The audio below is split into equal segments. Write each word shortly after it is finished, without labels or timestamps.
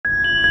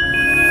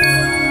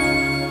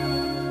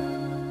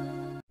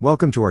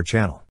Welcome to our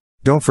channel.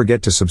 Don't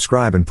forget to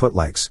subscribe and put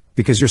likes,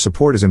 because your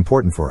support is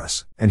important for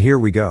us. And here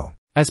we go.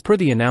 As per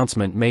the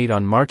announcement made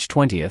on March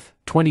 20,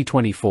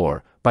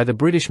 2024, by the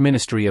British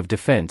Ministry of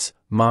Defence,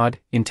 MoD,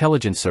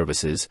 Intelligence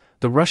Services,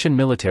 the Russian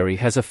military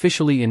has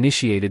officially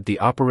initiated the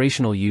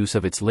operational use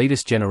of its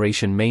latest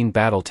generation main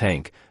battle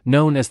tank,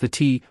 known as the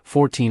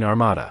T-14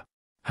 Armata.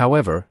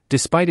 However,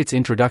 despite its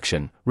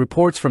introduction,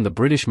 reports from the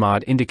British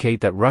MoD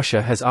indicate that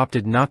Russia has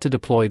opted not to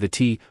deploy the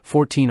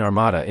T-14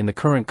 Armata in the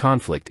current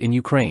conflict in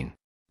Ukraine.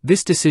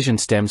 This decision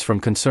stems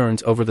from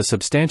concerns over the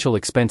substantial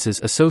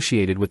expenses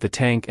associated with the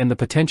tank and the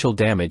potential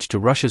damage to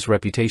Russia's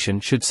reputation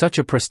should such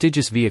a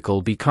prestigious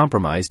vehicle be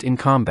compromised in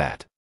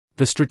combat.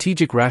 The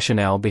strategic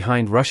rationale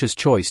behind Russia's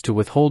choice to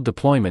withhold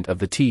deployment of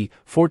the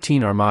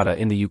T-14 Armata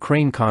in the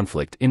Ukraine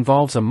conflict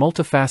involves a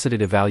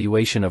multifaceted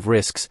evaluation of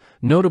risks,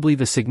 notably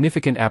the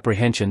significant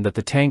apprehension that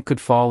the tank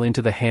could fall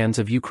into the hands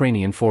of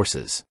Ukrainian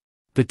forces.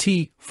 The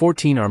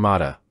T-14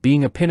 Armata,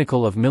 being a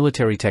pinnacle of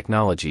military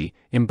technology,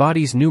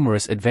 embodies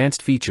numerous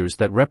advanced features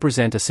that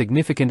represent a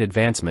significant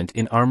advancement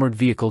in armored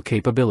vehicle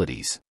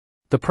capabilities.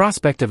 The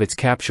prospect of its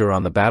capture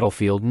on the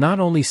battlefield not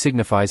only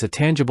signifies a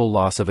tangible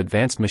loss of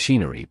advanced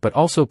machinery but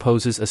also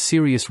poses a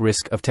serious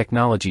risk of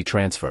technology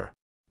transfer.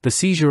 The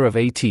seizure of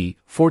a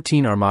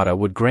T-14 Armata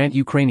would grant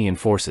Ukrainian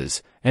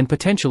forces, and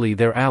potentially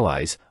their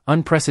allies,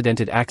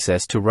 unprecedented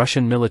access to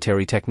Russian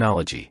military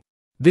technology.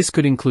 This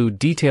could include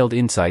detailed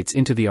insights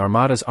into the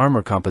Armata's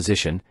armor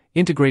composition,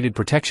 integrated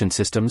protection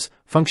systems,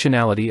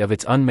 functionality of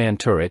its unmanned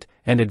turret,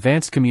 and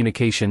advanced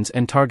communications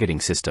and targeting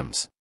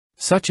systems.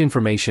 Such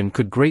information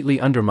could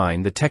greatly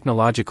undermine the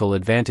technological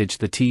advantage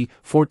the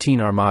T-14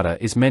 Armata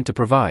is meant to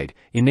provide,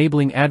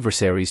 enabling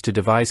adversaries to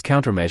devise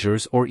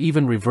countermeasures or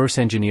even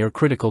reverse-engineer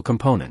critical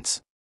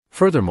components.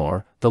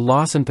 Furthermore, the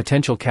loss and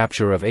potential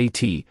capture of a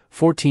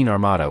T-14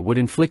 Armata would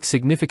inflict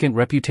significant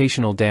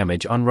reputational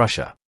damage on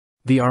Russia.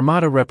 The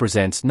Armata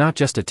represents not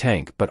just a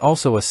tank but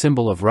also a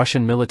symbol of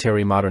Russian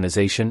military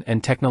modernization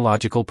and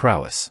technological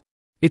prowess.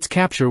 Its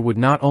capture would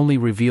not only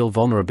reveal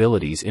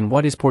vulnerabilities in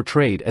what is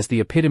portrayed as the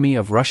epitome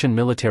of Russian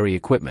military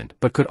equipment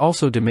but could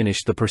also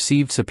diminish the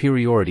perceived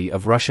superiority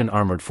of Russian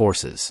armored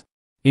forces.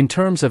 In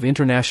terms of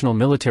international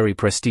military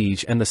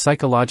prestige and the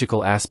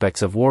psychological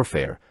aspects of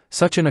warfare,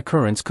 such an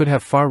occurrence could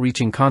have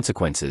far-reaching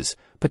consequences,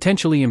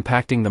 potentially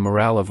impacting the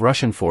morale of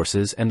Russian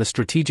forces and the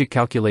strategic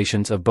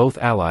calculations of both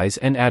allies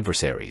and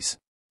adversaries.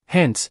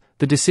 Hence,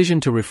 the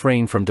decision to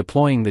refrain from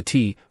deploying the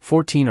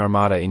T-14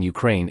 Armata in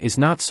Ukraine is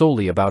not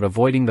solely about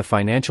avoiding the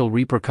financial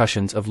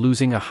repercussions of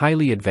losing a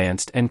highly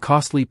advanced and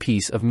costly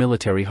piece of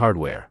military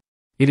hardware.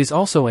 It is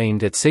also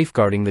aimed at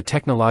safeguarding the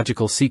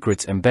technological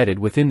secrets embedded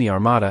within the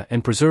Armata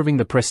and preserving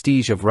the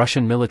prestige of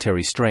Russian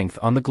military strength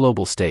on the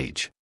global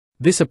stage.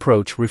 This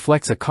approach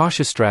reflects a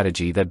cautious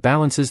strategy that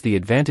balances the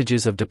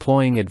advantages of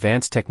deploying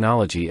advanced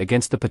technology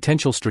against the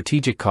potential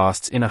strategic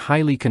costs in a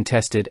highly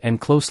contested and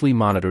closely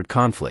monitored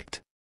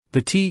conflict.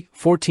 The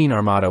T-14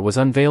 Armata was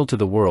unveiled to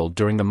the world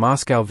during the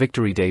Moscow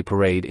Victory Day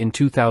parade in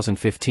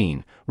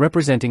 2015,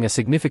 representing a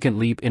significant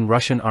leap in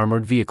Russian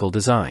armored vehicle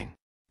design.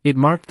 It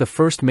marked the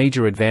first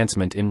major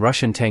advancement in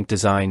Russian tank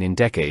design in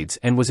decades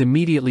and was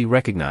immediately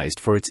recognized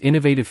for its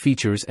innovative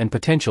features and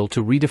potential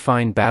to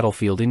redefine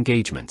battlefield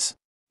engagements.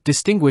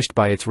 Distinguished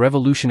by its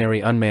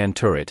revolutionary unmanned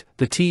turret,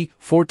 the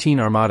T-14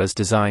 Armata's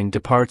design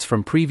departs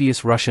from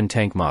previous Russian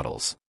tank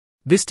models.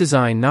 This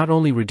design not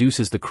only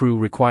reduces the crew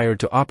required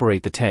to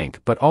operate the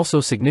tank but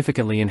also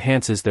significantly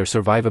enhances their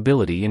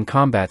survivability in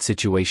combat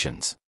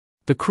situations.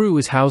 The crew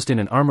is housed in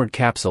an armored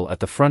capsule at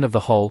the front of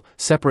the hull,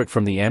 separate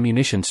from the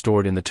ammunition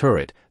stored in the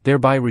turret,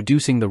 thereby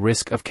reducing the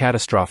risk of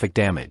catastrophic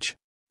damage.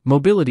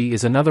 Mobility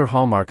is another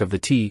hallmark of the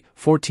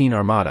T-14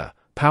 Armata,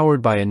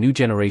 powered by a new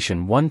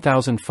generation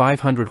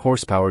 1,500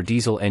 horsepower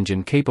diesel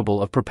engine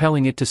capable of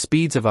propelling it to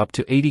speeds of up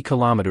to 80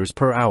 km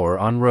per hour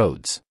on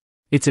roads.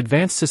 Its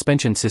advanced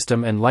suspension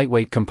system and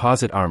lightweight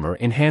composite armor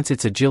enhance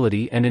its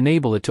agility and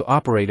enable it to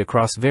operate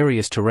across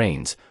various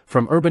terrains,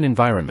 from urban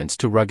environments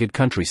to rugged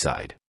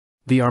countryside.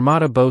 The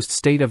Armata boasts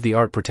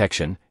state-of-the-art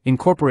protection,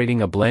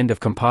 incorporating a blend of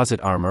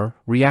composite armor,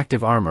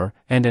 reactive armor,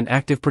 and an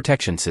active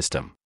protection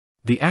system.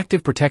 The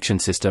active protection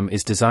system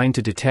is designed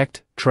to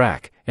detect,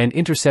 track, and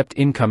intercept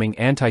incoming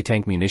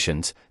anti-tank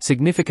munitions,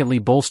 significantly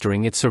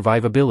bolstering its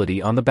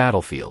survivability on the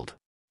battlefield.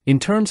 In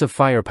terms of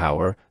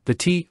firepower, the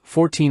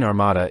T-14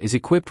 Armata is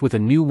equipped with a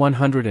new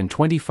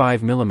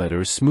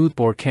 125mm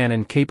smoothbore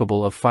cannon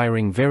capable of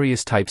firing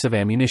various types of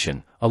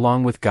ammunition,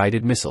 along with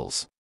guided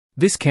missiles.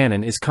 This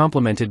cannon is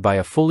complemented by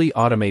a fully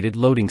automated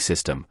loading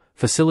system,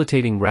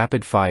 facilitating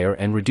rapid fire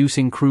and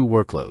reducing crew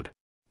workload.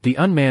 The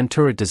unmanned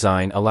turret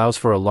design allows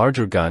for a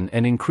larger gun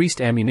and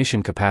increased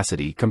ammunition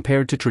capacity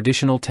compared to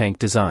traditional tank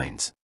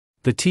designs.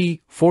 The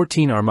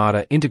T-14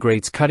 Armata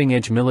integrates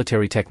cutting-edge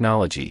military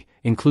technology,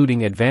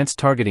 including advanced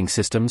targeting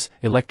systems,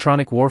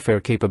 electronic warfare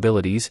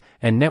capabilities,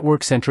 and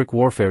network-centric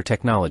warfare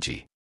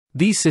technology.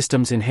 These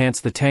systems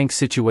enhance the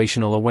tank's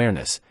situational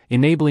awareness,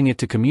 enabling it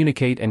to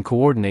communicate and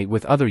coordinate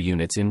with other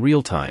units in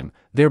real time,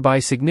 thereby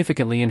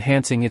significantly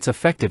enhancing its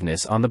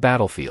effectiveness on the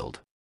battlefield.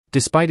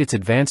 Despite its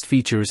advanced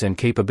features and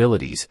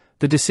capabilities,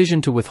 the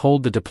decision to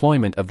withhold the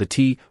deployment of the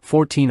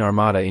T-14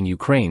 Armata in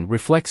Ukraine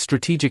reflects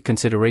strategic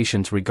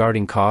considerations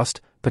regarding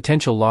cost,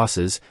 potential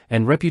losses,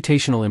 and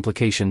reputational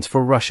implications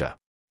for Russia.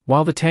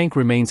 While the tank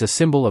remains a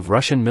symbol of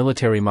Russian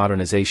military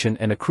modernization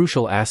and a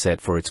crucial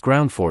asset for its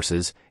ground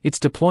forces, its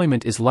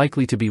deployment is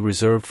likely to be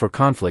reserved for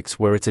conflicts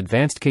where its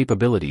advanced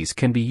capabilities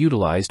can be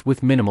utilized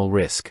with minimal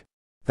risk.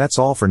 That's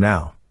all for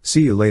now.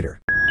 See you later.